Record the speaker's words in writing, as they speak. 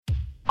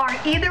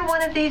Are either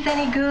one of these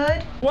any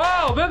good?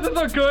 Wow, this is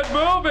a good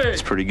movie.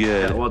 It's pretty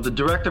good. Yeah, well, the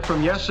director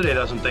from yesterday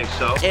doesn't think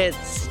so. It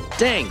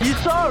stinks. You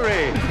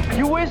sorry?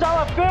 You waste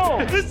our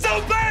film. It's so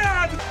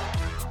bad.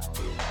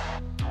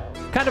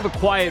 Kind of a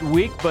quiet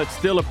week, but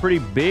still a pretty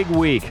big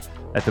week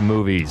at the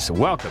movies.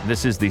 Welcome.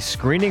 This is the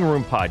Screening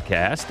Room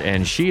Podcast,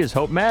 and she is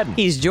Hope Madden.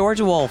 He's George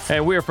Wolf.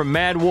 And we are from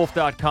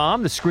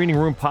madwolf.com. The Screening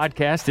Room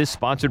Podcast is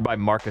sponsored by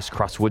Marcus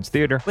Crosswoods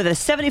Theater. With a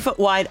 70-foot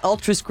wide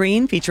ultra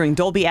screen featuring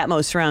Dolby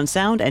Atmos surround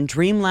sound and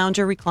Dream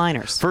Lounger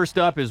recliners. First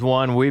up is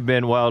one we've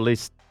been, well, at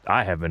least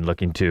I have been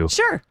looking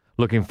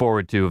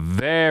forward to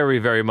very,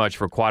 very much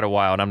for quite a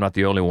while, and I'm not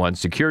the only one.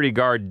 Security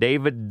guard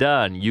David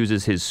Dunn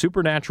uses his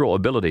supernatural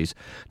abilities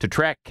to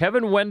track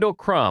Kevin Wendell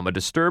Crumb, a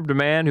disturbed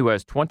man who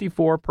has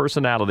 24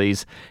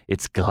 personalities.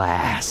 It's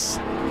Glass.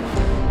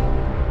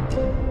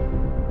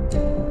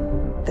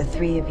 The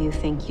three of you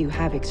think you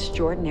have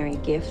extraordinary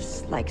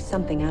gifts, like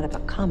something out of a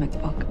comic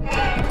book.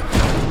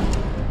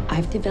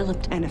 I've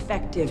developed an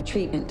effective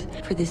treatment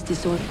for this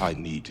disorder. I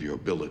need your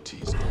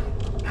abilities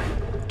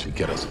to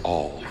get us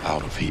all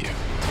out of here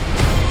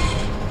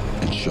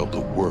and show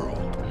the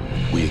world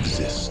we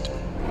exist.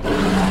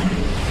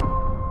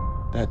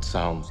 That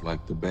sounds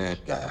like the bad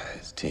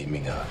guys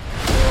teaming up.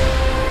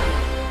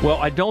 Well,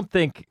 I don't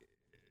think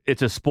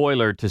it's a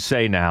spoiler to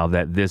say now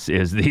that this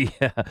is the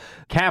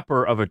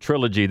capper of a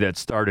trilogy that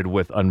started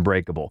with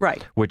Unbreakable.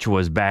 Right. Which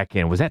was back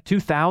in, was that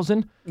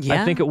 2000?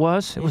 Yeah. I think it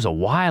was. It was a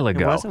while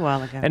ago. It was a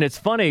while ago. And it's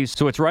funny,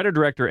 so it's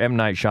writer-director M.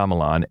 Night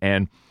Shyamalan,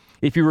 and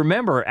if you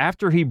remember,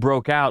 after he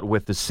broke out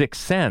with The Sixth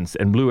Sense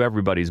and blew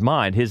everybody's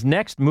mind, his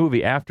next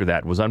movie after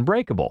that was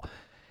Unbreakable.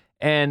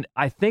 And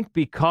I think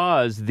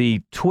because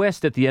the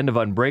twist at the end of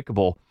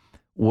Unbreakable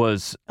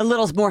was a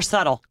little more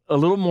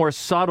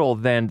subtle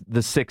than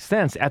The Sixth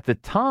Sense. At the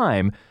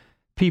time,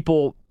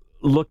 people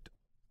looked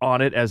on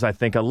it as, I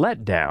think, a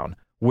letdown,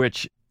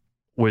 which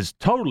was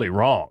totally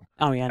wrong.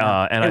 Oh yeah,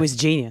 no. And it was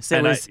genius.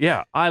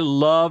 I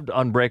loved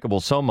Unbreakable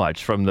so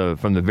much from the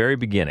very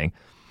beginning.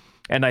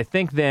 And I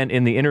think then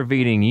in the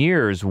intervening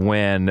years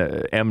when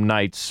M.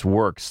 Night's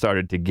work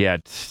started to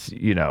get,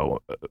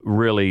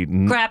 really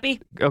crappy.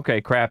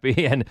 Okay,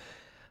 crappy, and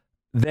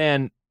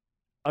then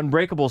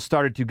Unbreakable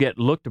started to get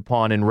looked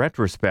upon in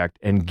retrospect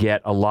and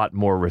get a lot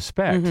more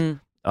respect.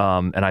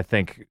 Mm-hmm. And I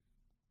think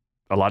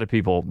a lot of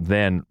people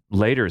then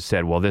later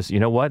said, well, this, you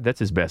know what? That's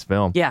his best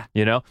film. Yeah.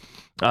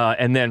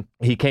 And then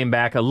he came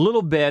back a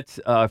little bit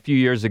a few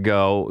years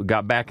ago,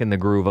 got back in the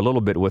groove a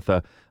little bit with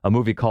a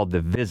movie called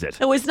The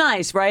Visit. It was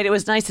nice, right? It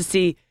was nice to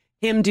see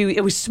him do,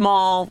 it was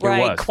small,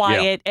 right?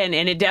 Quiet, yeah. And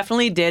it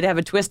definitely did have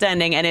a twist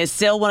ending, and it's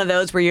still one of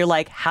those where you're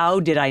like, how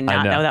did I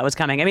not know that was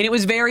coming? I mean, it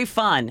was very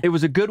fun. It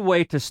was a good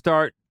way to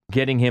start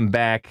getting him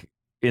back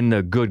in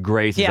the good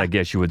graces, I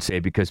guess you would say,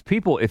 because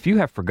people, if you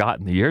have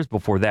forgotten the years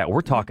before that,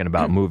 we're talking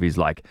about movies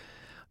like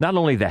not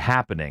only The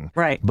Happening,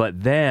 right,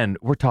 but then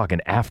we're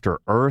talking After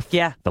Earth,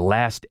 The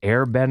Last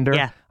Airbender.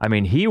 Yeah. I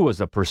mean, he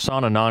was a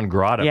persona non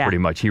grata pretty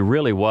much. He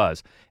really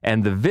was.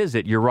 And The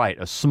Visit, you're right,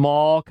 a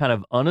small, kind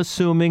of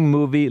unassuming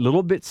movie, a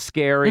little bit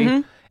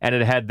scary, and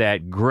it had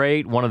that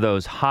great, one of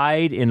those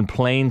hide in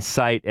plain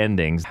sight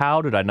endings.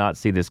 How did I not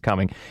see this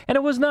coming? And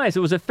it was nice.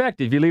 It was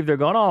effective. You leave there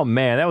going, oh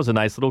man, that was a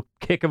nice little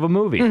kick of a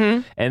movie.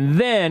 Mm-hmm. And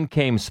then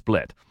came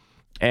Split.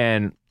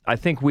 And I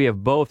think we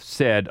have both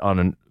said on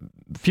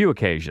a few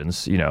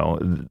occasions,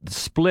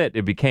 Split,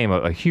 it became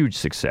a huge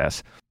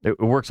success. It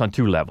works on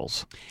two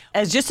levels.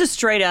 As just a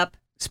straight up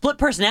split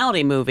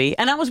personality movie,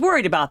 and I was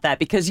worried about that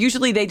because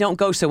usually they don't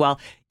go so well.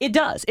 It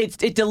does.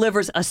 It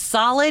delivers a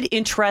solid,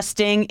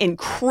 interesting,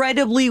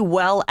 incredibly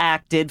well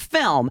acted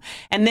film,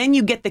 and then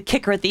you get the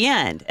kicker at the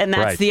end, and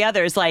that's the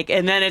other. It's like,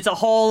 and then it's a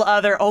whole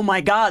other. Oh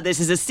my God, this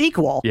is a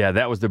sequel. Yeah,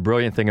 that was the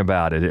brilliant thing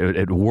about it.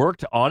 It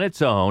worked on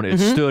its own. It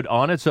stood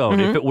on its own.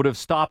 If it would have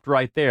stopped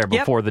right there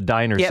before the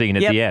diner scene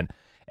at the end.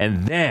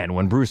 And then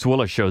when Bruce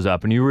Willis shows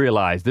up and you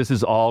realize this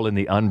is all in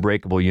the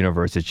Unbreakable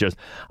universe, it's just,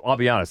 I'll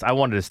be honest, I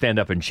wanted to stand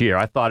up and cheer.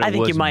 I thought it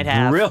was you might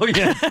have.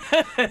 Brilliant.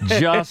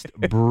 Just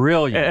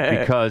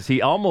brilliant, because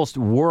he almost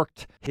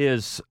worked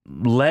his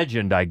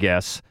legend, I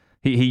guess.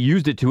 He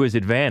used it to his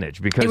advantage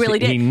because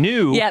he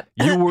knew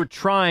you were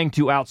trying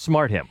to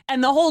outsmart him.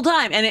 And the whole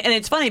time, and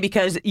it's funny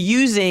because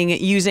using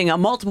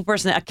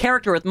a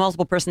character with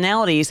multiple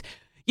personalities,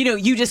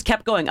 you just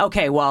kept going,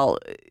 okay, well,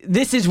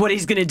 this is what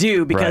he's going to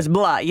do because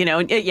blah,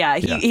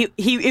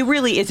 it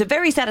really is a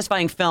very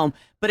satisfying film,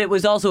 but it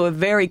was also a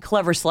very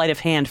clever sleight of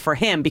hand for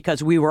him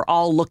because we were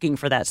all looking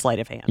for that sleight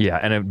of hand. Yeah,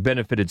 and it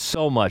benefited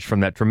so much from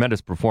that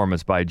tremendous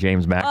performance by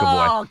James McAvoy.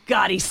 Oh,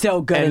 God, he's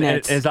so good in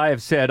it. As I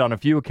have said on a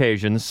few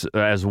occasions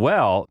as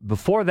well,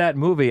 before that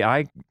movie,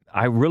 I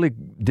really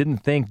didn't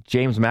think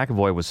James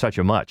McAvoy was such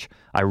a much.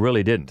 I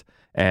really didn't.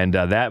 And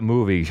that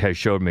movie has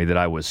showed me that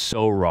I was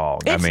so wrong.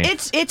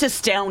 It's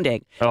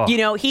astounding. Oh. You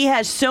know, he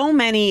has so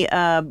many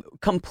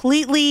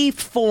completely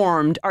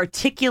formed,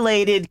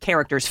 articulated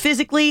characters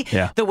physically,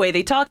 the way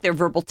they talk, their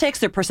verbal tics,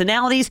 their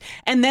personalities,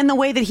 and then the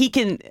way that he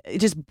can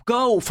just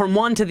go from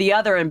one to the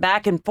other and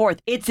back and forth.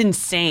 It's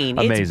insane.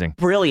 Amazing. It's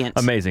brilliant.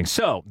 Amazing.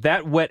 So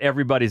that whet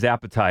everybody's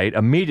appetite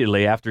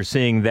immediately after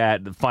seeing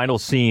that final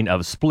scene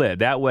of Split.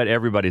 That whet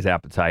everybody's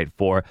appetite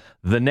for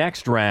the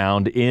next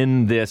round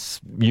in this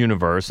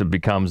universe. It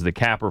becomes the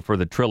capper for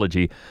the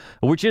trilogy,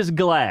 which is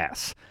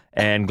Glass.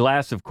 And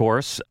Glass, of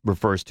course,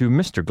 refers to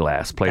Mr.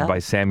 Glass, played by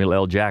Samuel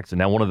L. Jackson.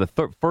 Now, one of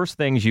the first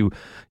things you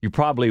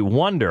probably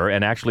wonder,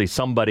 and actually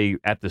somebody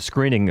at the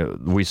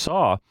screening we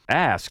saw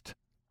asked,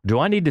 do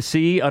I need to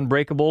see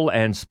Unbreakable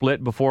and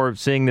Split before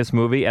seeing this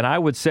movie? And I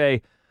would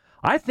say,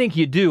 I think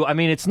you do. I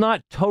mean, it's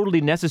not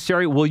totally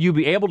necessary. Will you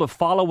be able to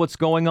follow what's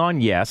going on?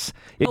 Yes.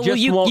 It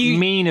won't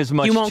mean as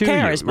much to you. You won't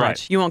care as much.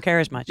 Right. You won't care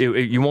as much.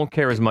 You won't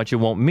care as much. It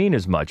won't mean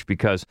as much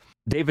because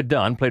David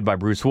Dunn, played by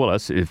Bruce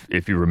Willis,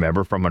 if you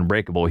remember from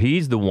Unbreakable,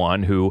 he's the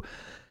one who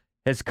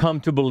has come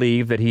to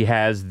believe that he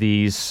has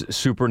these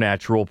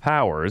supernatural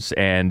powers.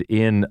 And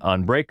in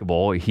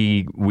Unbreakable,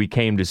 we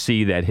came to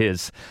see that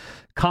his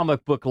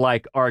comic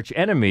book-like arch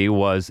enemy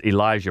was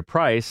Elijah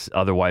Price,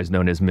 otherwise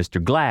known as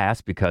Mr. Glass,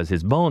 because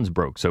his bones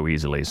broke so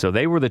easily. So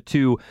they were the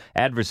two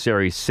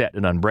adversaries set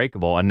in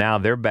Unbreakable, and now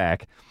they're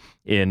back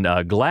in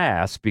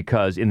Glass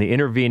because in the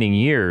intervening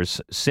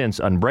years since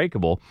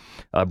Unbreakable,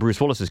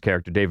 Bruce Willis's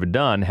character, David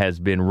Dunn, has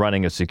been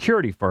running a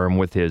security firm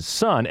with his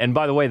son. And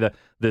by the way,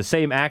 the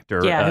same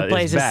actor who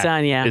plays his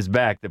son, is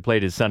back that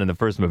played his son in the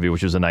first movie,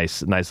 which was a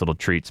nice little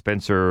treat.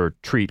 Spencer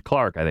Treat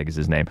Clark, I think is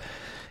his name.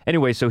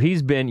 Anyway, so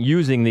he's been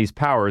using these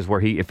powers where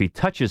if he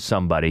touches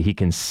somebody, he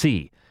can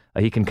see.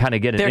 He can kind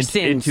of get an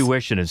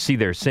intuition and see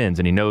their sins,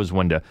 and he knows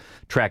when to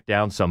track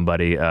down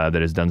somebody that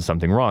has done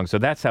something wrong. So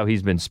that's how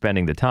he's been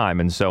spending the time.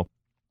 And so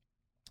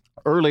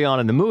early on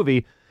in the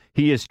movie,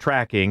 he is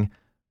tracking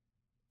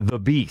the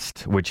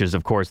Beast, which is,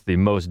 of course, the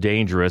most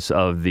dangerous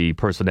of the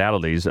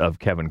personalities of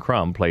Kevin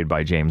Crumb, played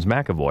by James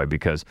McAvoy,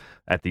 because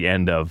at the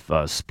end of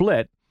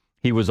Split,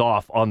 he was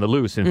off on the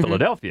loose in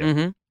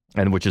Philadelphia,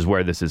 and which is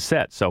where this is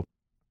set. So.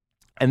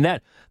 And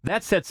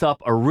that sets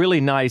up a really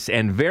nice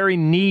and very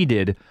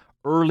needed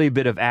early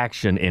bit of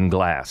action in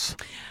Glass.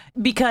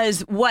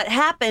 Because what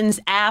happens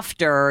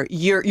after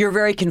you're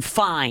very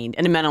confined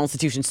in a mental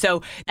institution.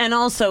 So, and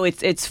also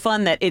it's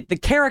fun that the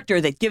character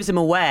that gives him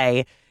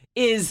away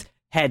is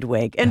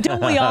Hedwig. And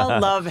don't we all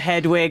love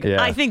Hedwig?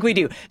 Yeah. I think we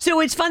do. So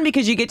it's fun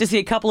because you get to see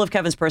a couple of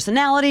Kevin's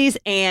personalities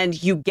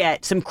and you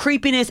get some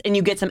creepiness and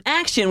you get some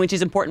action, which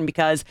is important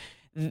because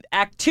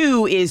Act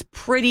 2 is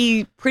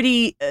pretty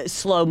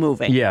slow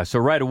moving. Yeah, so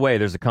right away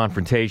there's a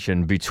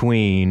confrontation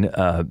between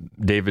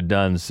David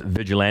Dunn's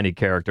vigilante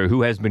character,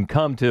 who has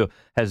come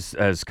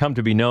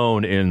to be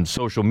known in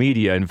social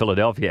media in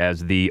Philadelphia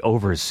as the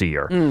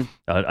Overseer,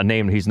 a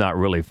name he's not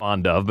really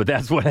fond of, but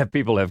that's what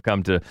people have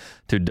come to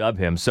dub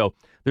him. So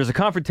there's a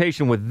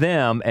confrontation with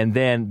them, and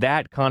then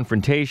that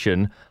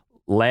confrontation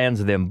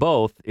lands them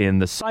both in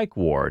the psych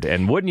ward.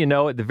 And wouldn't you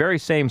know it, the very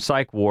same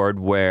psych ward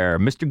where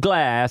Mr.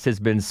 Glass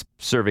has been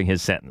serving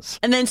his sentence.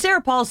 And then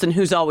Sarah Paulson,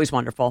 who's always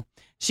wonderful.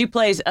 She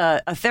plays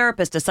a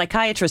therapist, a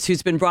psychiatrist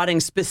who's been brought in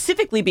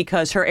specifically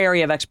because her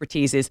area of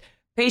expertise is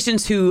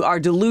patients who are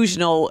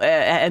delusional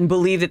and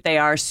believe that they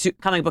are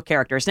comic book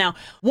characters. Now,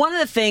 one of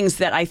the things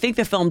that I think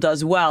the film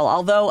does well,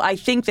 although I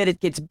think that it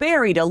gets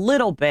buried a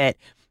little bit,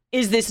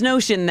 is this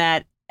notion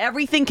that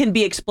everything can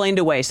be explained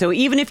away. So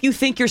even if you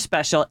think you're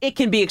special, it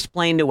can be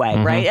explained away,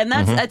 right? And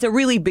that's a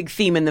really big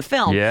theme in the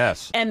film.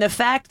 Yes. And the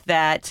fact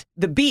that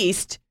the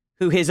Beast,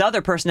 who his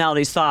other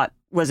personalities thought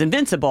was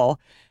invincible,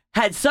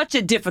 had such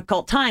a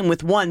difficult time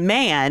with one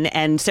man,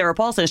 and Sarah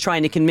Paulson is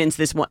trying to convince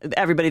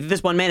everybody that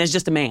this one man is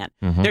just a man.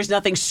 There's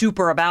nothing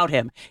super about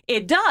him.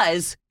 It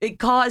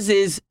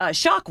causes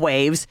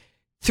shockwaves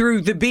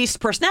through the Beast's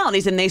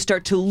personalities, and they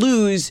start to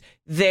lose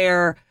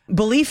their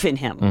belief in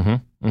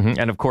him.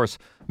 And of course,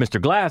 Mr.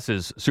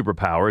 Glass's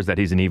superpower is that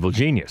he's an evil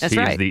genius. That's he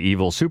right. is the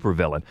evil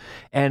supervillain.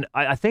 And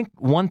I think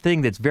one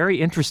thing that's very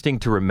interesting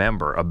to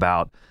remember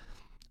about,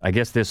 I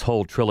guess, this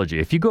whole trilogy,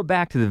 if you go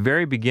back to the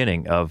very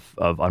beginning of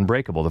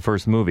Unbreakable, the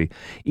first movie,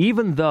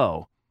 even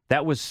though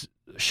that was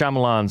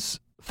Shyamalan's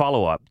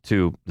follow-up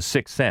to The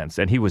Sixth Sense,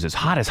 and he was as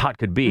hot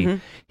could be,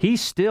 he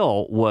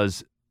still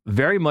was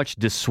very much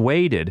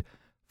dissuaded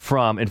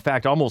from, in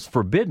fact, almost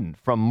forbidden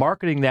from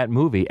marketing that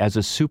movie as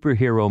a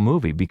superhero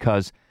movie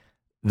because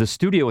the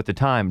studio at the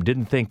time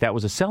didn't think that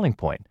was a selling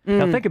point.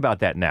 Now, think about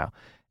that now.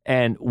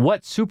 And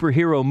what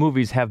superhero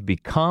movies have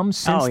become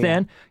since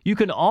then, you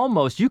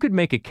could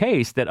make a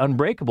case that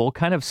Unbreakable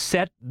kind of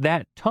set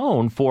that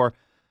tone for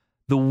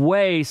the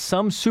way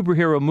some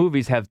superhero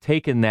movies have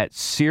taken that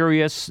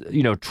serious,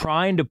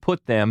 trying to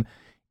put them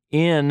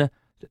in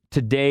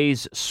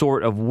today's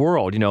sort of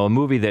world. A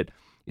movie that,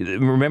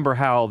 remember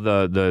how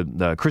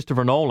the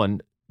Christopher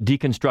Nolan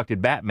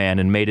deconstructed Batman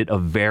and made it a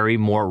very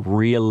more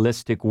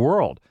realistic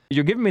world.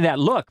 You're giving me that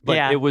look,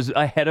 but it was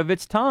ahead of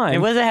its time.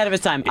 It was ahead of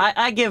its time.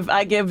 I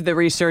give the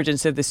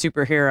resurgence of the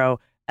superhero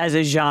as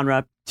a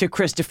genre to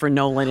Christopher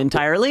Nolan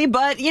entirely,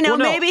 but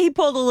maybe he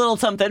pulled a little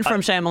something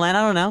from Shyamalan.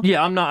 I don't know.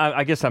 Yeah, I'm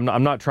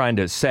not trying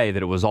to say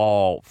that it was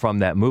all from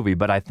that movie,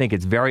 but I think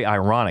it's very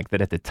ironic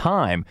that at the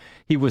time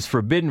he was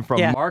forbidden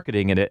from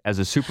marketing it as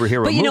a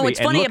superhero movie. What's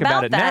and funny look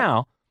about it that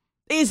now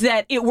is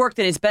that it worked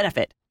in its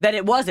benefit. That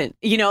it wasn't,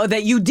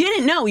 that you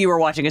didn't know you were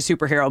watching a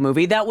superhero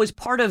movie. That was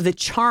part of the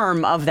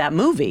charm of that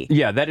movie.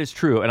 Yeah, that is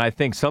true, and I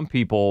think some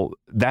people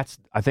that's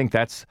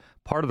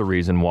part of the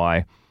reason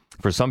why.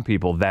 For some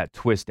people, that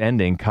twist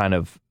ending kind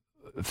of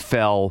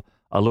fell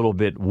a little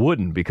bit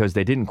wooden because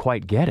they didn't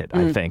quite get it,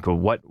 I think, of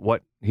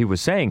what he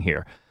was saying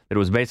here. That it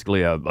was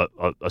basically a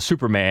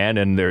Superman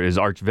and there is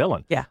arch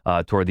villain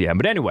toward the end.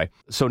 But anyway,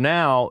 so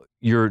now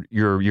you're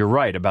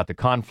right about the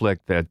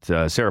conflict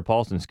that Sarah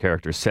Paulson's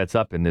character sets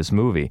up in this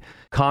movie.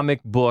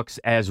 Comic books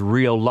as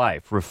real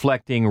life,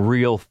 reflecting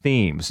real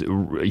themes,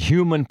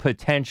 human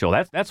potential.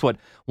 That's what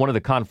one of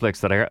the conflicts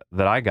that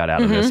I got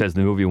out of this as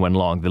the movie went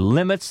along. The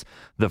limits,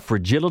 the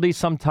fragility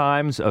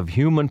sometimes of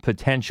human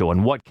potential,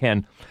 and what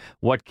can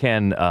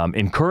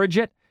encourage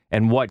it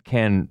and what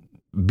can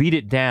beat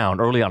it down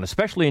early on,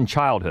 especially in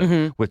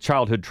childhood, with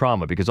childhood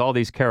trauma, because all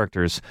these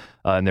characters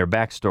and their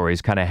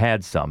backstories kind of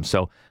had some.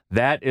 So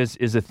that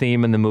is a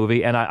theme in the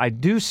movie. And I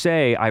do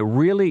say I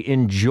really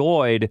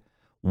enjoyed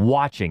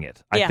watching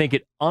it. I think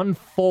it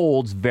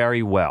unfolds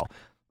very well.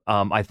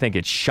 I think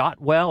it's shot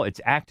well. It's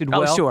acted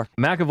well. Oh, sure.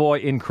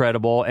 McAvoy,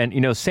 incredible.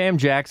 And, Sam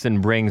Jackson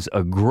brings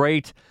a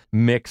great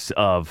mix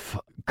of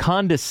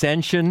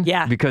condescension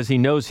because he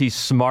knows he's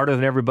smarter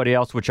than everybody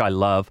else, which I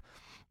love.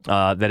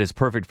 That is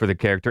perfect for the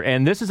character.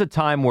 And this is a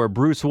time where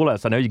Bruce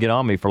Willis, I know you get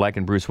on me for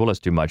liking Bruce Willis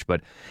too much,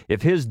 but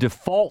if his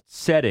default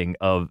setting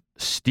of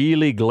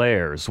steely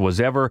glares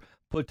was ever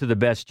put to the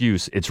best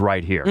use, it's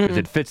right here because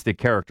it fits the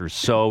character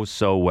so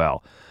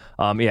well.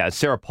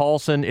 Sarah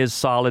Paulson is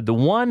solid. The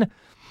one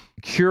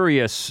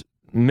curious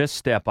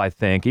misstep, I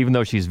think, even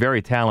though she's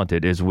very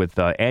talented, is with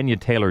Anya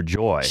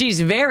Taylor-Joy.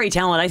 She's very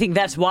talented. I think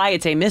that's why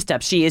it's a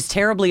misstep. She is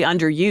terribly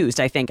underused,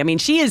 I think. I mean,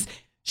 she's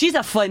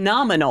a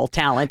phenomenal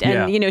talent,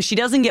 and she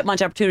doesn't get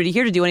much opportunity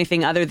here to do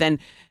anything other than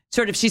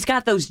sort of, she's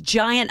got those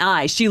giant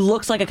eyes. She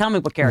looks like a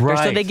comic book character,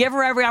 so they give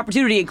her every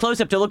opportunity in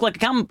close-up to look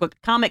like a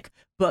comic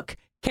book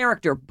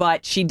character,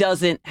 but she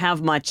doesn't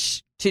have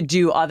much to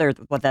do other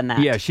than that.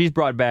 Yeah, she's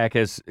brought back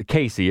as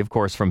Casey, of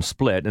course, from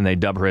Split, and they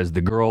dub her as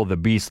the girl the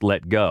beast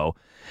let go.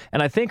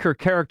 And I think her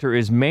character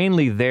is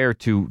mainly there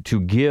to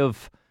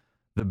give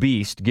the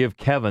beast, give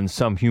Kevin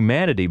some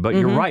humanity. But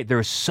you're right,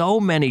 there's so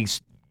many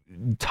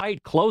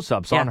tight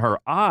close-ups on her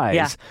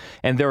eyes,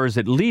 and there is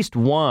at least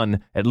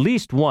one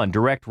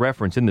direct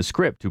reference in the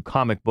script to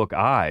comic book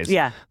eyes.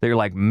 They're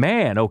like,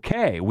 man,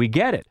 okay, we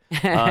get it.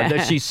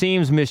 That she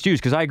seems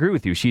misused, because I agree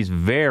with you, she's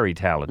very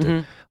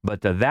talented,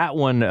 but that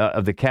one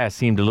of the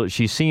cast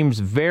she seems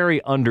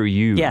very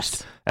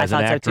underused as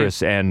an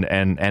actress and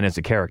as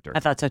a character. I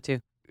thought so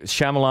too.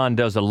 Shyamalan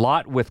does a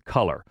lot with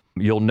color.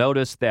 You'll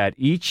notice that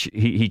he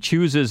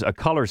chooses a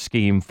color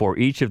scheme for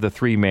each of the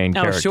three main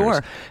characters.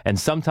 Sure. And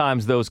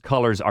sometimes those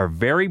colors are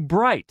very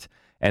bright,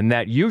 and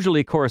that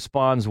usually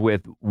corresponds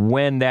with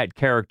when that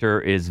character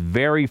is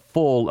very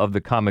full of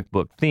the comic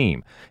book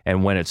theme.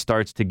 And when it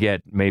starts to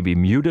get maybe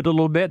muted a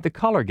little bit, the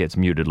color gets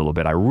muted a little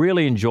bit. I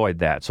really enjoyed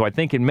that. So I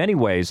think in many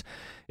ways,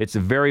 it's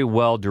a very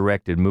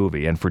well-directed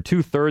movie. And for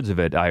 2/3 of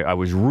it, I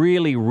was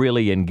really,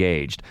 really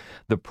engaged.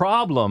 The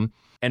problem,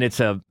 and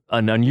it's an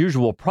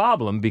unusual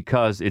problem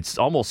because it's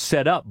almost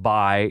set up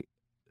by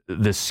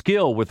the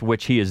skill with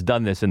which he has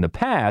done this in the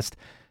past,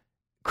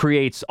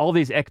 creates all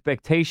these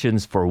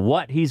expectations for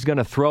what he's going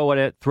to throw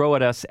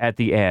at us at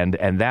the end,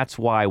 and that's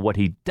why what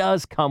he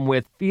does come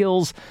with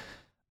feels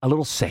a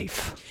little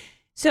safe.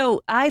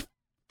 So I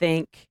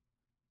think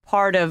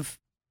part of,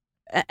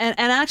 and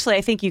actually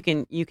I think you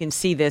can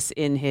see this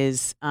in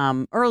his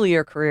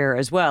earlier career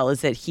as well,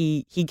 is that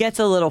he gets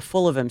a little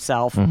full of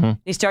himself.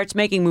 He starts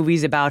making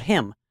movies about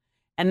him.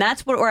 And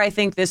that's where I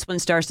think this one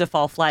starts to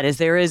fall flat, is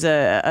there is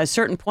a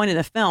certain point in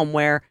the film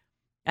where,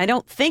 I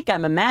don't think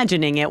I'm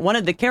imagining it, one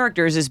of the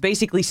characters is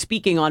basically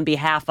speaking on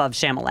behalf of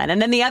Shyamalan. And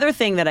then the other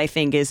thing that I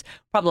think is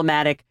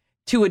problematic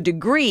to a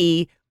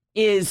degree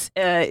is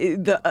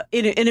in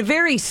a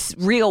very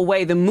real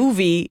way, the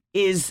movie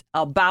is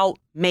about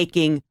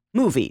making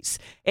movies.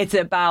 It's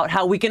about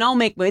how we can all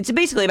it's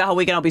basically about how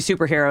we can all be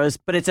superheroes,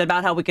 but it's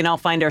about how we can all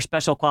find our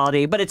special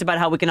quality, but it's about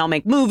how we can all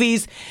make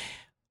movies.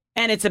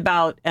 And it's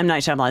about M.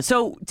 Night Shyamalan.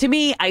 So to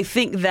me, I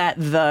think that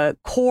the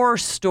core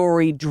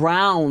story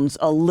drowns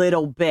a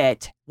little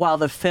bit, while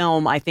the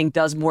film, I think,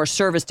 does more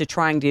service to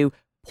trying to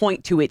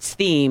point to its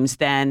themes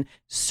than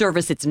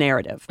service its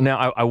narrative.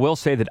 Now, I will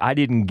say that I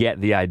didn't get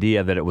the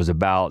idea that it was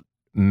about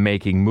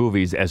making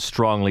movies as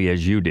strongly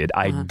as you did.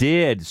 I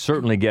did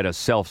certainly get a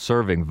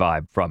self-serving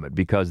vibe from it,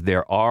 because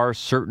there are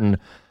certain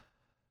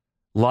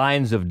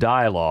lines of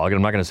dialogue, and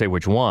I'm not going to say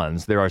which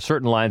ones, there are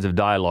certain lines of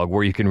dialogue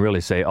where you can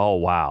really say, oh,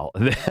 wow,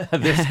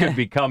 this could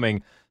be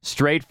coming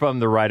straight from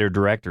the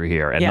writer-director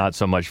here and not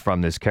so much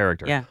from this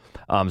character. Yeah.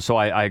 So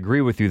I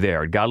agree with you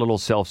there. It got a little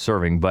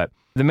self-serving, but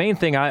the main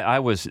thing I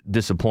was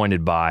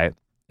disappointed by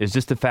is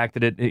just the fact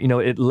that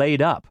it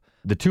laid up.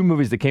 The two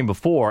movies that came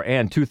before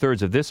and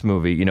 2/3 of this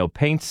movie,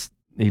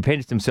 he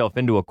paints himself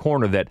into a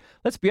corner that,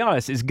 let's be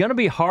honest, is going to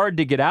be hard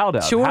to get out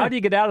of. Sure. How do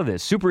you get out of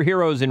this?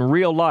 Superheroes in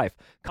real life,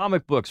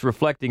 comic books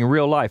reflecting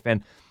real life.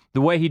 And the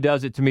way he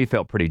does it to me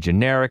felt pretty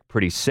generic,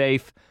 pretty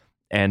safe,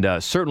 and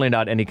certainly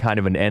not any kind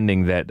of an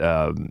ending that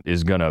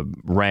is going to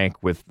rank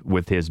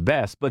with his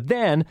best. But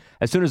then,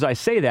 as soon as I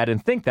say that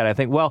and think that, I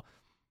think, well,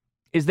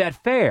 is that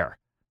fair?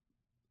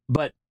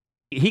 But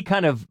he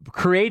kind of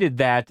created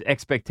that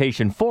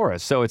expectation for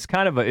us. So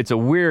it's a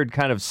weird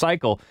kind of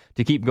cycle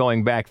to keep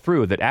going back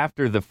through, that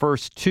after the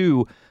first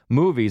two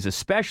movies,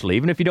 especially,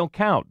 even if you don't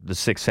count The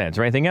Sixth Sense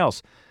or anything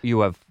else,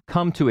 you have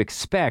come to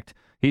expect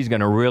he's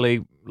going to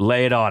really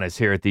lay it on us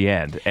here at the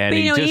end. And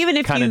he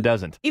just kind of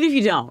doesn't. Even if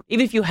you don't,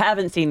 even if you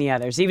haven't seen the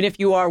others, even if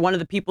you are one of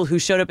the people who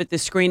showed up at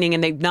this screening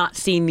and they've not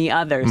seen the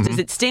others, does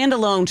it stand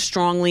alone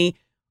strongly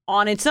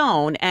on its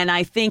own? And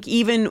I think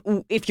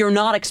even if you're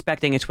not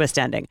expecting a twist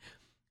ending,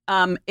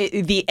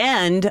 the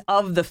end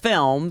of the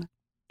film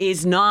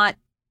is not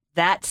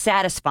that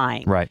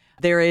satisfying. Right.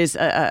 There is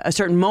a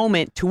certain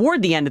moment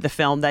toward the end of the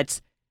film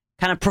that's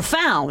kind of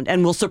profound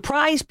and will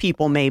surprise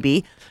people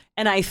maybe.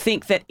 And I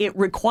think that it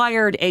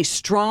required a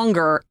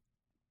stronger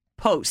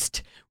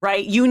post,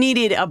 right? You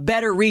needed a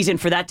better reason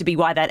for that to be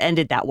why that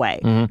ended that way.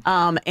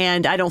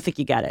 And I don't think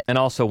you get it. And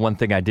also one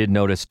thing I did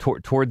notice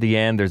toward the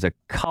end, there's a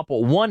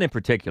couple, one in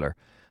particular,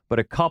 but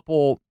a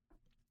couple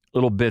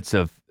little bits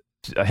of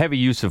a heavy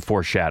use of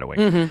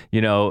foreshadowing.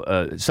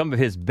 Some of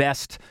his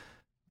best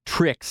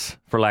tricks,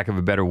 for lack of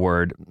a better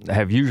word,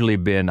 have usually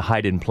been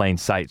hide in plain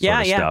sight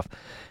sort of stuff.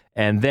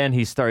 And then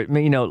he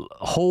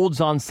holds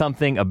on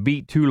something a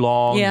beat too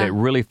long that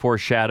really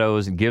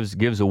foreshadows and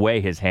gives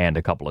away his hand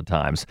a couple of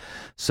times.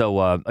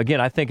 So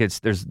again, I think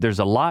there's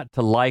a lot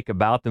to like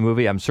about the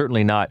movie. I'm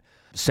certainly not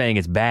saying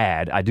it's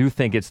bad. I do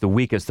think it's the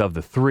weakest of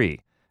the three.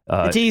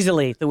 It's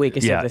easily the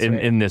weakest of the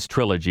three. in this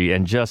trilogy.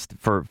 And just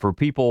for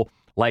people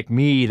like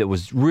me that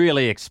was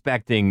really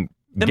expecting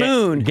the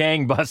moon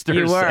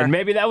gangbusters, and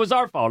maybe that was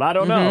our fault. I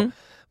don't know.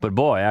 But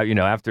boy,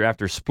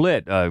 after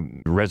Split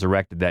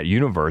resurrected that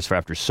universe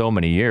after so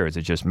many years,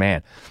 it just,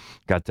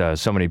 got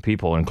so many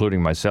people,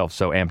 including myself,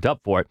 so amped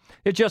up for it.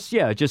 It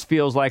just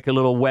feels like a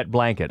little wet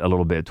blanket a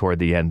little bit toward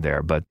the end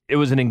there. But it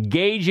was an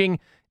engaging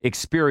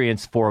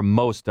experience for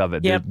most of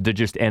it that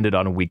just ended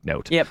on a weak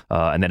note.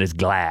 And that is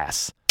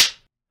Glass.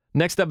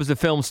 Next up is a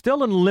film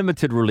still in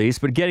limited release,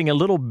 but getting a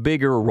little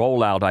bigger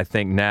rollout, I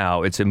think,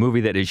 now. It's a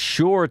movie that is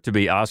sure to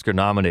be Oscar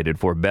nominated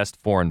for Best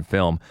Foreign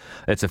Film.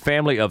 It's a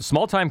family of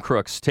small-time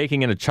crooks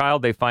taking in a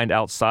child they find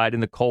outside in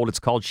the cold. It's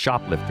called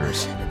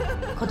Shoplifters.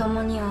 子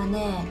供には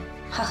ね、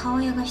母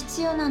親が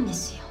必要なんで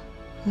すよ。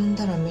産ん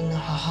だらみんな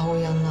母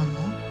親になるの？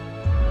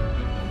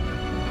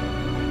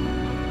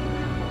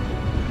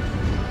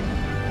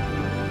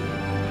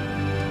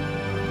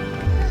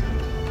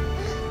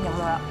いや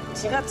ほら、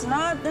血が繋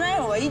がってない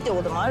方がいいって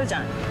こともあるじ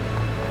ゃん。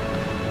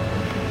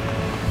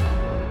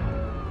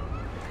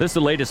 This is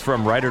the latest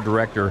from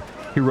writer-director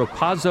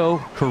Hirokazu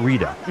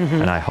Kurita,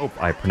 and I hope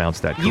I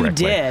pronounced that correctly. You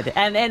did,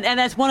 and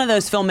that's one of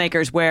those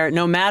filmmakers where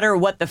no matter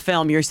what the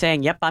film, you're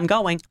saying, yep, I'm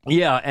going.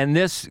 Yeah, and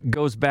this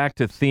goes back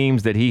to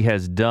themes that he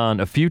has done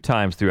a few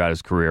times throughout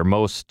his career.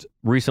 Most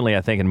recently,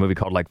 I think, in a movie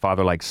called Like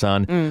Father, Like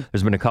Son.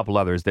 There's been a couple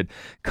others that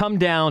come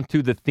down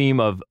to the theme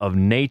of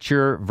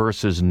nature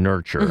versus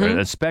nurture. And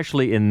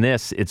especially in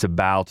this, it's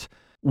about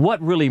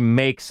what really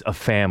makes a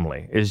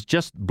family. Is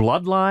just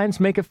bloodlines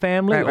make a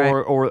family, right.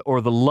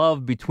 or the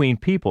love between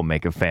people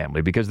make a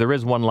family? Because there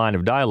is one line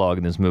of dialogue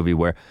in this movie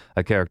where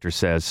a character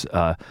says,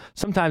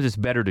 sometimes it's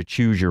better to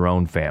choose your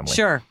own family.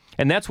 Sure.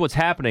 And that's what's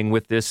happening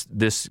with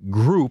this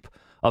group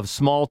of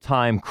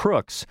small-time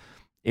crooks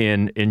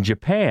in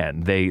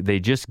Japan. They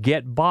just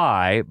get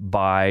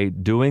by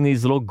doing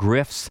these little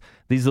grifts,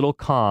 these little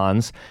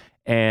cons.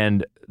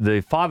 And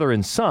the father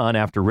and son,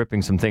 after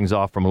ripping some things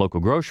off from a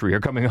local grocery, are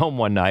coming home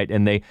one night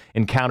and they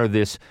encounter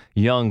this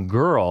young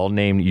girl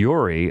named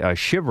Yuri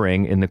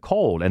shivering in the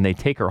cold, and they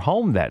take her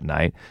home that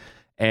night.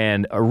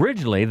 And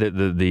originally,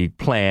 the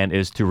plan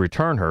is to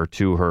return her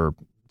to her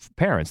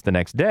parents the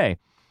next day.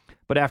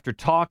 But after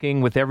talking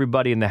with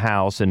everybody in the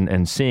house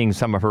and seeing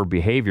some of her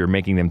behavior,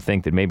 making them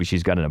think that maybe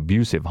she's got an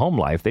abusive home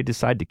life, they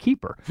decide to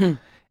keep her.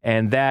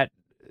 And that,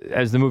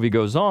 as the movie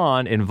goes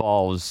on,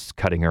 involves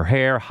cutting her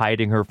hair,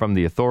 hiding her from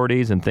the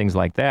authorities, and things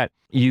like that.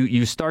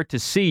 You start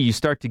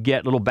to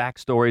get little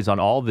backstories on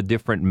all the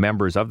different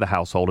members of the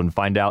household and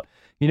find out,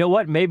 you know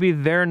what, maybe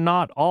they're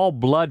not all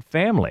blood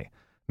family.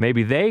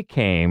 Maybe they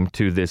came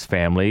to this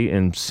family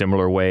in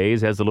similar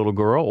ways as a little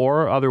girl,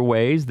 or other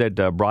ways that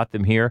brought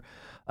them here.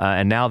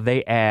 and now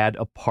they add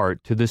a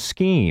part to the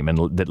scheme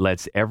and that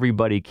lets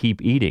everybody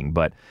keep eating.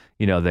 But,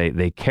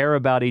 they care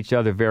about each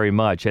other very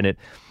much, and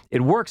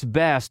it works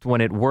best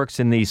when it works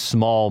in these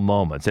small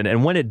moments.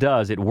 And when it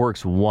does, it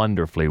works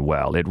wonderfully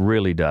well. It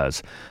really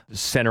does,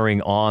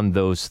 centering on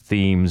those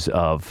themes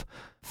of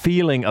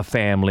feeling a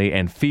family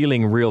and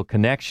feeling real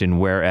connection,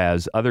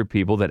 whereas other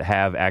people that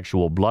have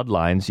actual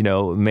bloodlines,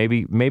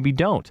 maybe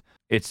don't.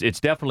 It's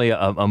definitely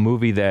a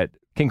movie that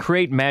can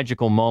create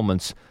magical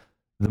moments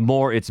the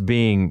more it's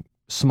being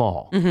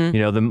small.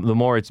 The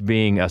more it's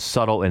being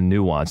subtle and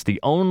nuanced. The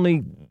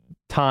only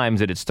times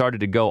that it started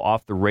to go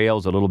off the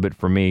rails a little bit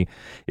for me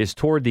is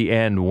toward the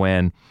end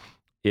when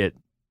it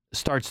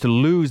starts to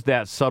lose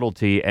that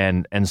subtlety,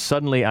 and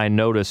suddenly I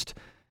noticed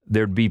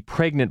there'd be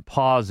pregnant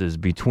pauses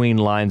between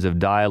lines of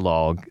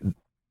dialogue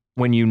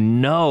when you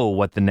know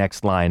what the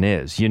next line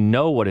is. You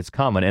know what it's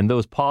coming, and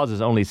those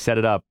pauses only set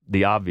it up,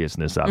 the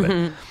obviousness of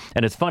it.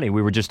 And it's funny,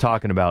 we were just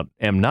talking about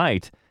M.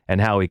 Night and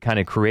how he kind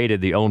of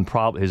created his own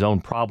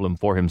problem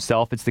for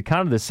himself. It's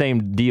kind of the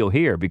same deal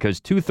here,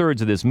 because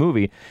 2/3 of this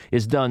movie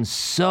is done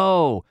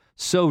so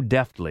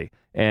deftly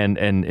and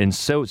in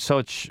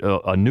such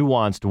a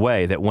nuanced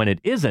way that when it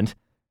isn't,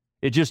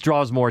 it just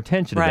draws more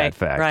attention to that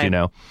fact,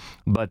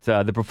 But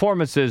the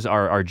performances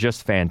are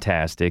just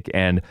fantastic,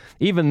 and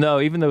even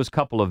those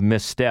couple of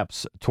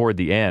missteps toward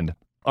the end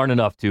aren't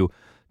enough to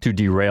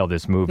derail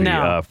this movie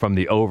from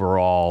the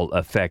overall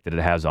effect that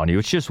it has on you.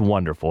 It's just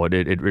wonderful.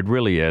 It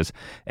really is.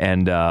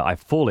 And I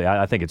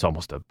think it's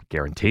almost a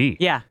guarantee.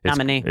 Yeah,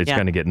 nominee. It's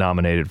going to get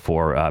nominated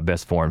for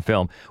Best Foreign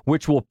Film,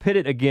 which will pit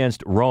it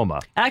against Roma.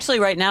 Actually,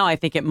 right now, I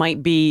think it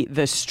might be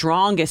the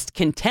strongest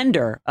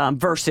contender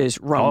versus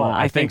Roma.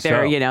 I think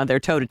they're, so. They're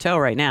toe-to-toe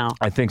right now.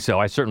 I think so.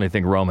 I certainly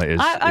think Roma is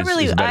a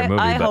better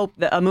movie. I hope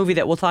that a movie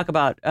that we'll talk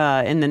about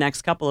in the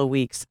next couple of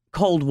weeks,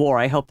 Cold War,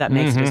 I hope that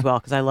makes it as well,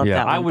 because I love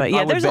that one.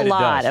 But there's a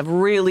lot of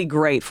really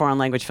great foreign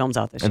language films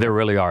out this year. There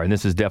really are, and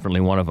this is definitely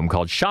one of them,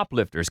 called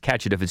Shoplifters.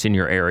 Catch it if it's in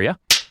your area.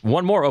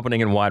 One more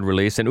opening and wide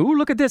release, and ooh,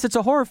 look at this, it's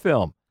a horror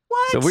film.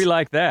 What? So we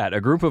like that.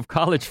 A group of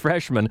college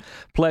freshmen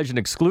pledge an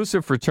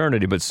exclusive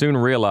fraternity, but soon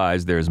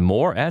realize there's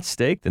more at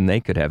stake than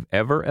they could have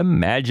ever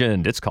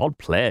imagined. It's called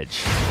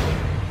Pledge.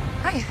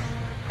 Hi.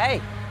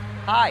 Hey.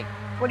 Hi.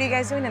 What are you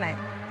guys doing tonight?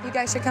 You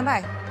guys should come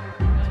by.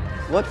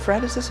 What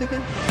frat is this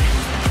again?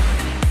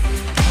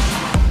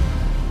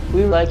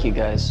 We like you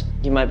guys.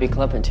 You might be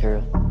club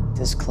material.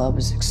 This club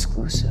is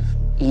exclusive.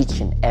 Each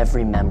and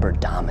every member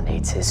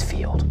dominates his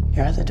field.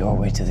 You're at the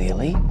doorway to the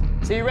elite.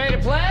 So you ready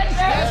to pledge?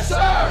 Yes,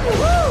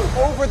 sir!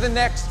 Woo! Over the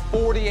next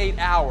 48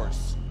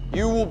 hours,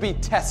 you will be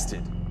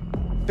tested.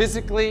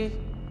 Physically,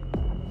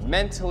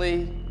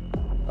 mentally,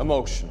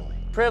 emotionally.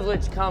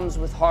 Privilege comes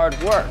with hard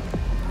work.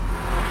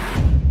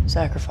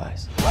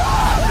 Sacrifice.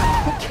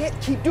 You can't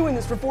keep doing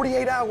this for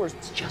 48 hours.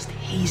 It's just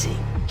hazing.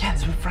 Yeah,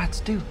 that's what frats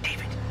do.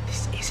 David,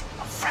 this isn't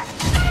a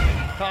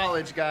frat.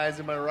 College guys,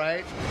 am I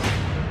right?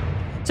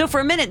 So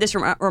for a minute, this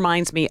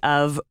reminds me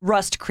of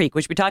Rust Creek,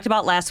 which we talked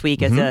about last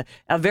week as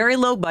a very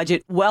low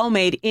budget,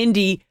 well-made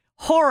indie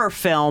horror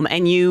film,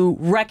 and you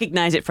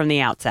recognize it from the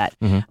outset.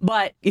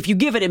 But if you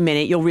give it a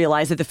minute, you'll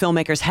realize that the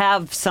filmmakers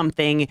have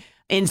something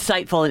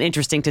insightful and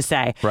interesting to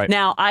say. Right.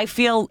 Now, I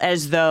feel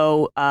as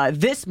though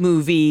this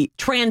movie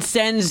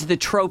transcends the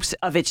tropes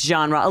of its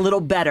genre a little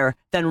better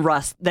than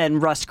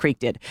Rust Creek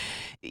did.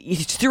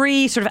 It's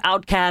three sort of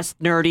outcast,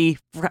 nerdy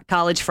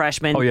college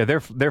freshmen. Oh yeah,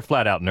 they're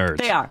flat out nerds.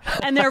 They are,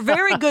 and they're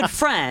very good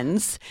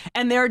friends,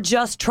 and they're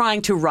just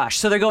trying to rush.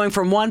 So they're going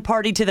from one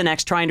party to the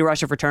next, trying to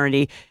rush a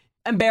fraternity.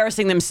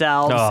 Embarrassing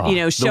themselves,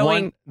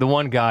 showing... The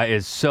one guy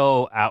is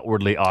so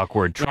outwardly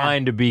awkward,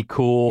 trying to be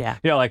cool.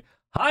 Yeah. Like,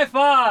 high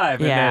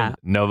five! And then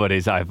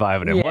nobody's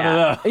high-fiving him. One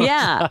of those.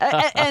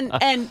 Yeah.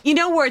 and you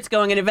know where it's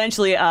going, and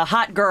eventually a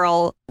hot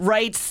girl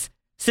writes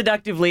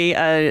seductively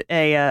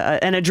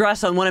an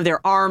address on one of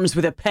their arms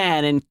with a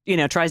pen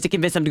and, tries to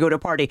convince them to go to a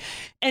party.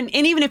 And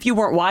even if you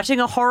weren't watching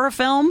a horror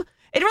film,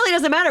 it really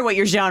doesn't matter what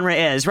your genre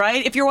is,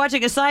 right? If you're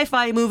watching a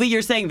sci-fi movie,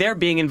 you're saying they're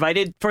being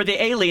invited for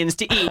the aliens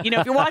to eat.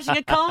 If you're watching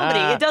a comedy,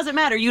 it doesn't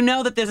matter. You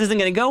know that this isn't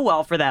going to go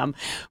well for them.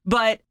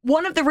 But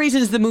one of the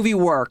reasons the movie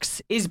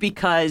works is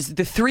because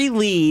the three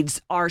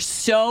leads are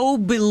so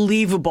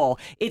believable.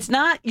 It's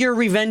not your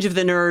Revenge of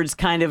the Nerds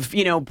kind of,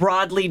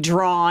 broadly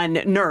drawn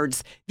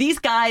nerds. These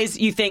guys,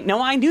 you think,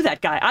 no, I knew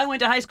that guy. I went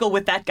to high school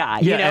with that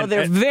guy.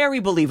 They're very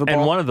believable.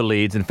 And one of the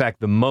leads, in fact,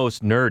 the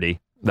most nerdy,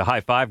 the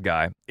high five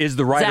guy, is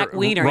the writer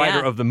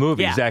of the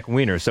movie, Zach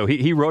Weiner. So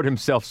he wrote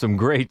himself some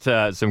great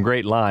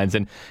lines,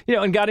 and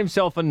and got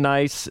himself a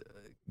nice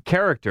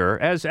character.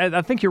 As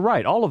I think you're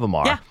right, all of them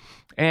are. Yeah.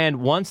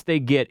 And once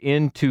they get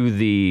into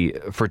the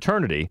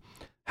fraternity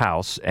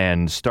house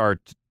and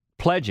start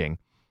pledging,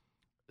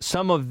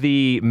 some of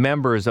the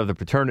members of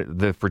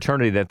the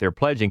fraternity that they're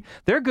pledging,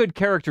 they're good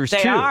characters too.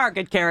 They are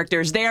good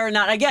characters. They are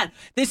not, again,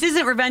 this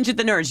isn't Revenge of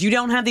the Nerds. You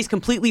don't have these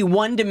completely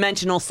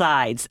one-dimensional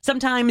sides.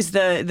 Sometimes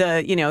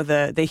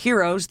the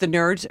heroes, the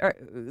nerds,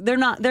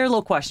 they're a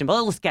little questionable, a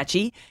little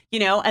sketchy,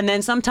 and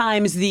then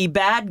sometimes the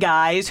bad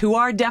guys, who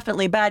are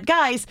definitely bad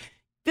guys,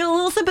 feel a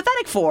little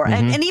sympathetic for.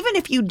 And even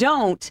if you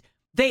don't,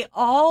 they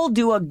all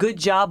do a good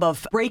job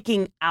of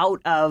breaking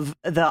out of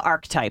the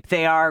archetype.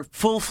 They are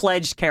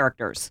full-fledged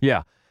characters.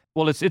 Yeah.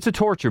 Well, it's a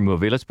torture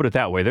movie. Let's put it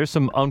that way. There's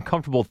some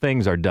uncomfortable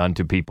things are done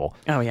to people.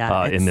 Oh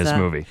yeah, in this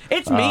movie.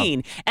 It's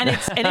mean and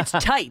it's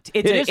tight.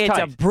 It's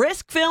a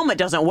brisk film. It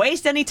doesn't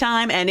waste any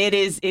time, and it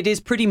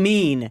is pretty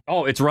mean.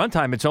 Oh, its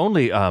runtime. It's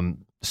only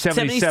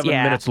 77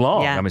 minutes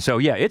long. Yeah. I mean, so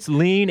yeah, it's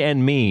lean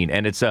and mean,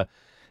 and it's a.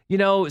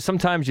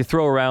 Sometimes you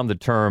throw around the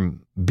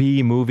term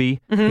B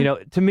movie.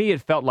 To me,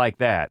 it felt like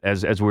that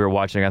as we were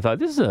watching. I thought,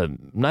 this is a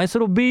nice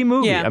little B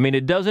movie. Yeah. I mean,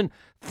 it doesn't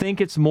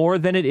think it's more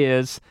than it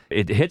is.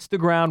 It hits the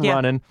ground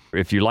running.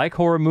 If you like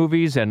horror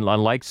movies and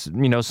like,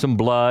 some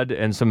blood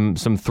and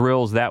some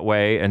thrills that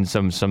way and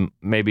some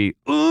maybe,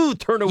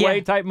 turn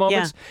away type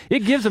moments, it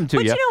gives them to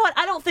you. But you know what?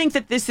 I don't think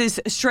that this is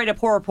straight up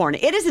horror porn.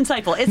 It is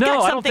insightful. It's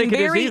got something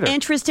very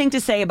interesting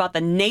to say about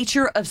the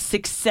nature of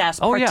success,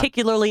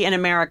 particularly in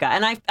America.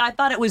 And I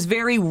thought it was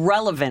very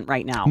relevant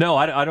right now. No,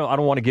 I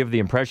don't want to give the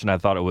impression I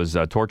thought it was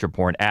torture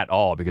porn at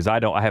all, because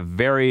I have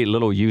very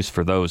little use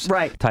for those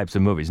types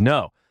of movies.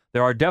 No,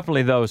 there are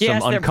definitely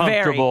some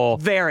uncomfortable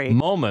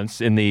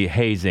moments in the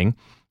hazing,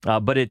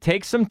 but it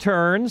takes some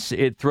turns.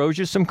 It throws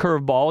you some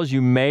curveballs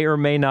you may or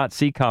may not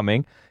see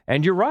coming.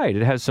 And you're right.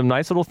 It has some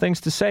nice little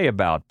things to say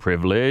about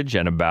privilege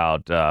and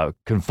about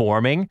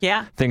conforming.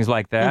 Yeah. Things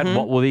like that.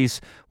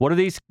 What are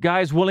these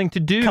guys willing to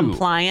do?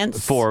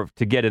 Compliance. To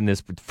get in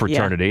this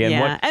fraternity.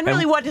 Yeah. And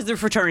really, what does the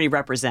fraternity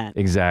represent?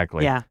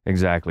 Exactly. Yeah.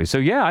 Exactly. So,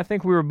 yeah, I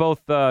think we were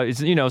both,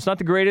 it's not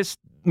the greatest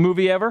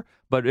movie ever,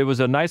 but it was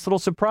a nice little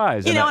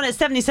surprise. And it's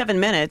 77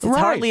 minutes. It's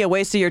hardly a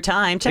waste of your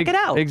time. Check it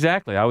out.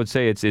 Exactly. I would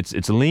say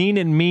it's lean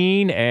and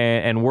mean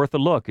and worth a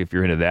look if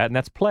you're into that, and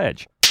that's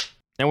Pledge.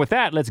 And with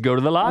that, let's go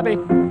to the lobby.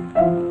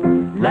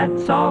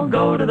 Let's all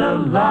go to the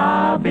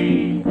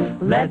lobby.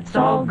 Let's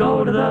all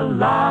go to the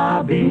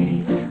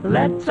lobby.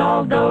 Let's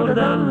all go to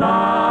the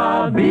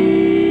lobby.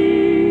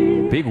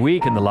 Big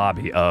week in the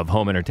lobby of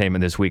home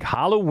entertainment this week.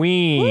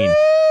 Halloween. Woo!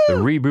 The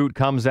reboot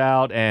comes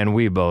out, and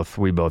we both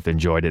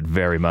enjoyed it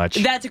very much.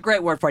 That's a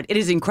great word for it. It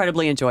is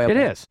incredibly enjoyable. It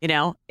is.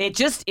 It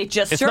just it's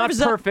serves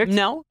not perfect. up.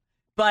 No,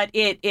 but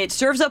it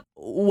serves up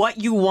what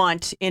you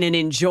want in an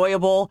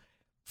enjoyable,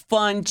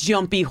 fun,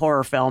 jumpy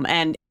horror film,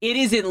 and it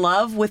is in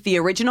love with the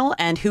original,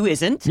 and who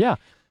isn't? Yeah,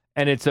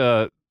 and it's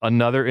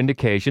another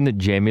indication that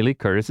Jamie Lee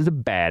Curtis is a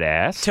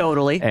badass.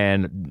 Totally.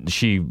 And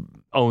she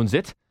owns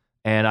it,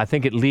 and I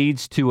think it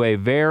leads to a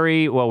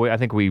very, I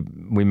think we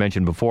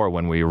mentioned before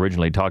when we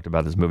originally talked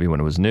about this movie when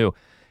it was new,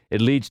 it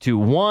leads to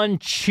one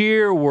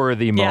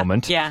cheer-worthy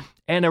moment. Yeah.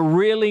 And a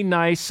really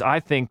nice, I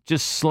think,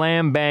 just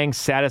slam-bang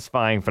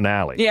satisfying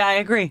finale. Yeah, I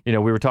agree. We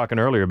were talking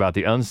earlier about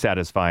the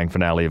unsatisfying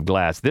finale of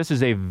Glass. This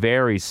is a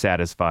very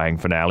satisfying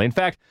finale. In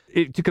fact,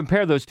 to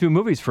compare those two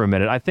movies for a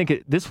minute, I think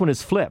this one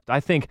is flipped.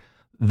 I think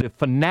the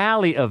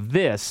finale of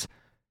this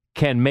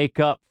can make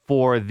up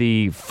for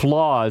the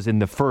flaws in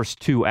the first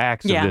two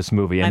acts of this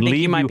movie, and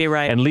you might be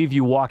right. and leave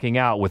you walking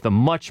out with a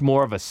much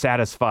more of a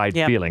satisfied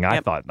feeling. I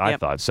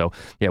thought so.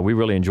 Yeah, we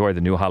really enjoyed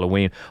the new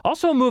Halloween.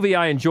 Also, a movie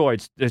I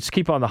enjoyed. Let's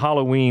keep on the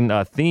Halloween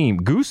theme.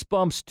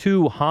 Goosebumps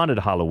 2: Haunted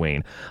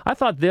Halloween. I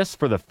thought this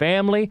for the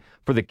family,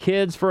 for the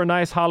kids, for a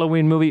nice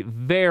Halloween movie,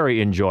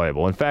 very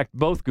enjoyable. In fact,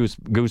 both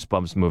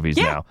Goosebumps movies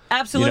now.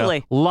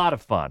 Absolutely. A lot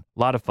of fun.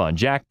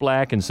 Jack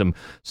Black and some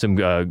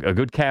a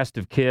good cast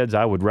of kids.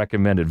 I would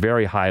recommend it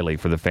very highly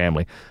for the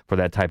family, for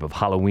that type of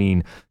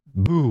Halloween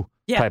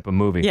type of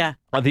movie. Yeah.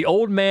 The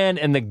Old Man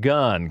and the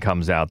Gun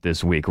comes out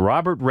this week.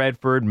 Robert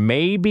Redford,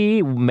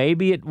 maybe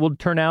it will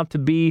turn out to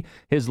be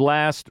his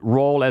last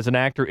role as an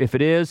actor. If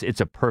it is,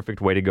 it's a perfect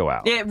way to go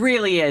out. It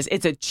really is.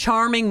 It's a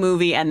charming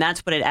movie, and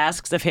that's what it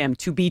asks of him,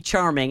 to be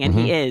charming, and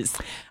he is.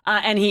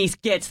 And he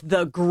gets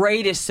the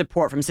greatest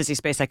support from Sissy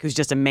Spacek, who's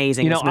just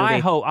amazing in this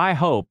movie. I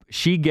hope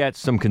she gets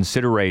some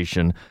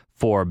consideration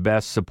for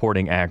Best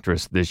Supporting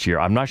Actress this year.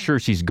 I'm not sure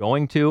she's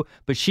going to,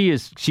 but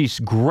she's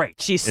great.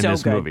 She's in so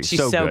this good. movie. She's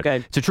so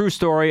good. It's a true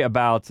story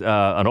about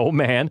an old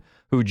man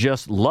who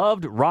just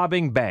loved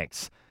robbing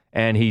banks.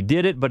 And he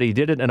did it, but he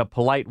did it in a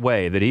polite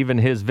way that even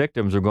his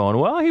victims are going,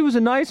 well, he was a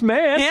nice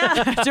man.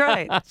 Yeah, that's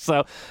right.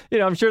 So,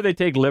 I'm sure they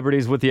take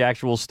liberties with the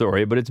actual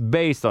story, but it's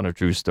based on a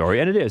true story.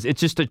 And it is. It's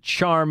just a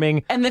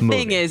charming And the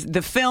thing is,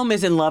 the film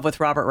is in love with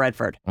Robert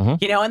Redford. And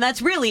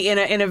that's really,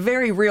 in a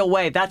very real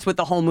way, that's what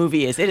the whole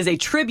movie is. It is a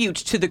tribute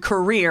to the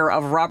career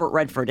of Robert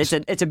Redford.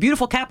 It's a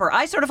beautiful capper.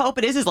 I sort of hope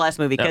it is his last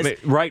movie.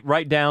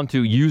 Right down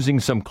to using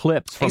some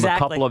clips from a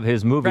couple of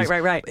his movies.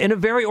 Right. In a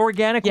very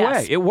organic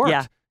way. It worked.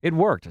 Yeah. It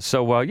worked.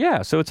 So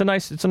so it's a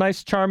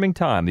nice charming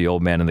time, The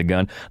Old Man and the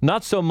Gun.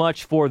 Not so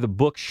much for The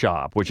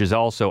Bookshop, which is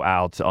also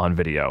out on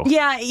video.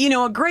 Yeah,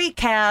 a great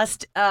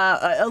cast,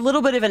 a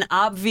little bit of an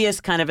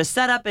obvious kind of a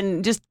setup,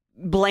 and just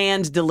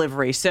bland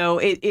delivery. So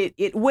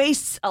it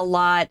wastes a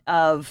lot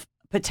of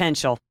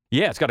potential.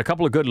 Yeah, it's got a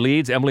couple of good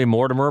leads, Emily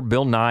Mortimer,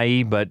 Bill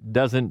Nighy, but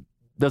doesn't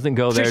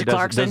go there.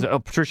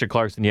 Patricia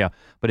Clarkson, yeah.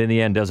 But in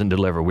the end, doesn't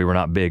deliver. We were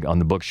not big on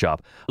The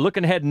Bookshop.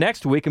 Looking ahead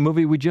next week, a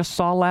movie we just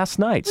saw last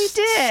night. We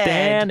did.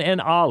 Stan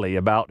and Ollie,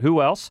 about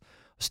who else?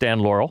 Stan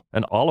Laurel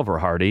and Oliver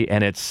Hardy,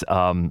 and it's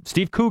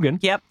Steve Coogan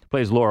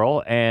plays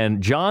Laurel,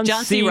 and John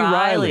C.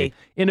 Reilly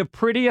in a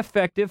pretty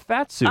effective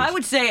fat suit. I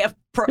would say a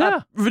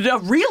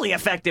really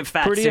effective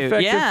fat suit. Pretty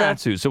effective fat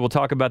suit. So we'll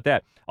talk about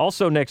that.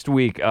 Also next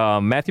week,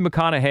 Matthew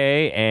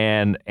McConaughey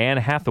and Anne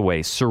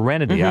Hathaway,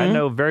 Serenity. I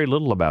know very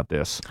little about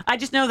this. I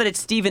just know that it's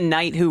Stephen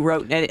Knight who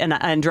wrote it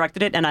and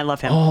directed it, and I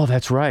love him. Oh,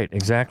 that's right.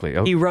 Exactly.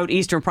 He wrote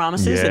Eastern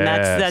Promises, and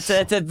that's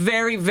a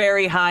very,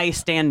 very high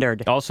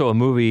standard. Also a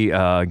movie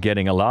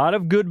getting a lot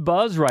of good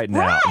buzz right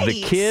now. Right.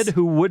 The Kid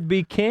Who Would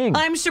Be King.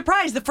 I'm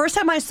surprised. The first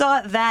time I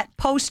saw that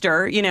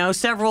poster,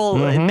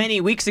 many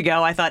weeks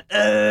ago, I thought,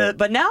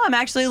 but now I'm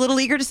actually a little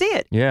eager to see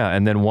it. Yeah,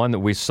 and then one that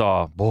we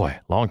saw,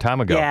 a long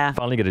time ago. Yeah.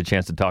 Finally get a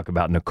chance to talk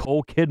about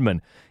Nicole Kidman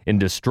in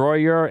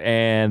Destroyer,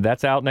 and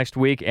that's out next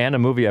week, and a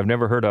movie I've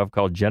never heard of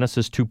called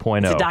Genesis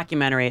 2.0. It's a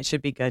documentary. It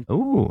should be good.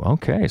 Ooh,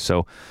 okay.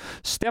 So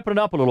stepping it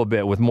up a little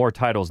bit with more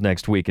titles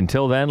next week.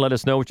 Until then, let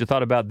us know what you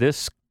thought about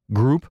this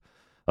group,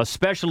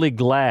 especially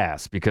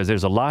Glass, because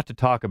there's a lot to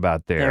talk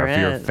about there. If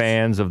you're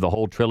fans of the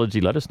whole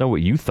trilogy, let us know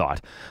what you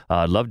thought.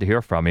 I'd love to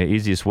hear from you.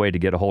 Easiest way to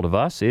get a hold of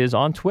us is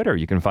on Twitter.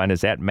 You can find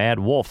us at Mad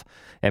Wolf,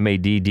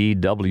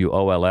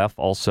 MADDWOLF.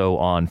 Also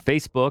on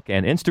Facebook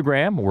and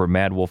Instagram, we're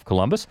Mad Wolf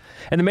Columbus.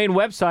 And the main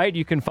website,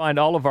 you can find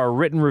all of our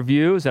written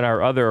reviews and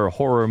our other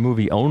horror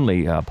movie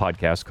only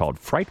podcast called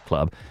Fright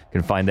Club. You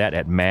can find that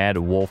at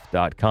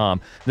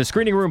madwolf.com. The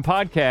Screening Room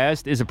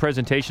Podcast is a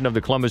presentation of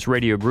the Columbus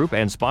Radio Group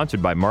and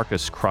sponsored by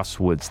Marcus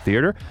Crosswoods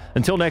Theater.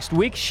 Until next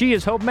week, she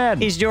is Hope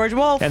Madden. He's George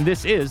Wolf. And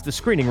this is the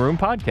Screening Room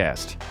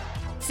Podcast.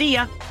 See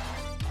ya.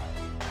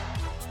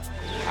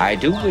 I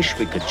do wish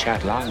we could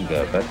chat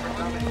longer, but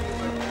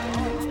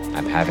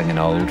I'm having an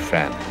old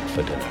friend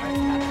for dinner.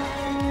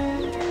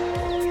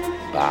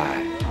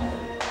 Bye.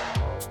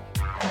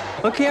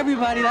 Okay,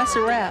 everybody, that's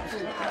a wrap.